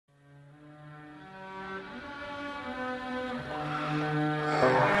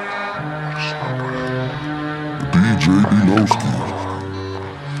DLoskii.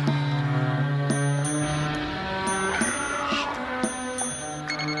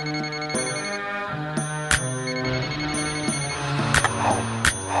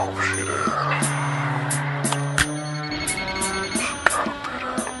 Hope she there. She gotta be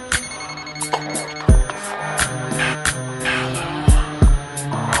there. Come on, pick up the phone.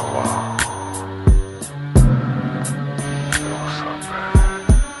 Hello. Yo, what's up, baby?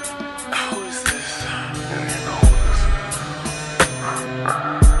 Who is this? Yeah, you know who this is.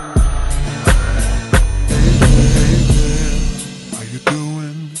 How you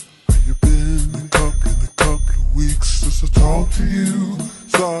doing? How you been? In a couple of weeks since I talked to you.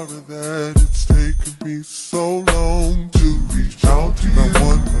 Sorry that it's taken me so long to reach out to you.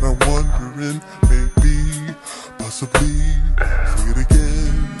 But I'm wondering, maybe, possibly, say it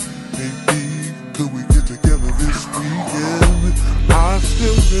again. Maybe, could we get together this weekend? I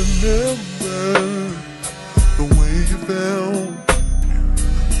still remember the way you felt,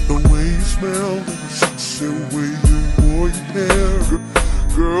 the way you smelled, and the way you wore your hair.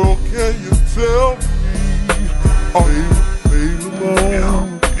 Girl, can you tell me, are you available?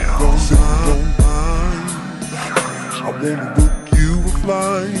 Don't say you don't mind. I wanna book you a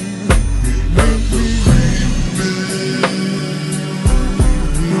flight.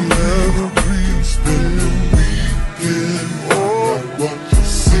 Spend the weekend. Oh, what you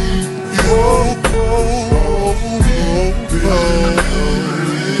see, jump in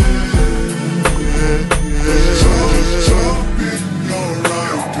your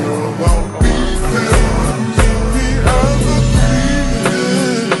ride, girl. I'll be there. Give me everything.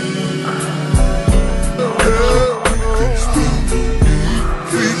 Yeah, we can spend the weekend.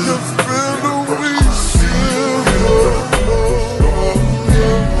 We can spend the weekend.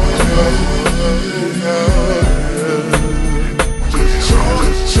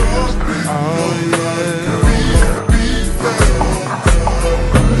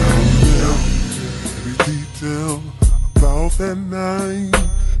 About that night,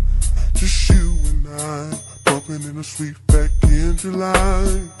 just you and I, bumping in the suite back in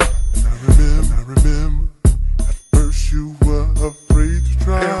July. And I remember, at first you were afraid to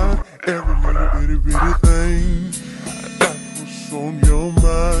try every little itty bitty thing that was on your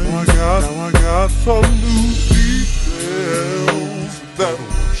mind. Now I got some new details that I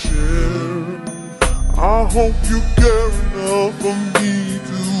want to share. I hope you care enough for me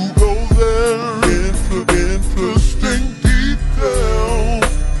to go there. Interesting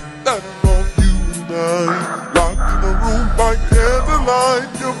details that involve you and I, locked in a room by candlelight.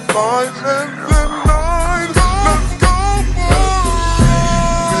 Your flight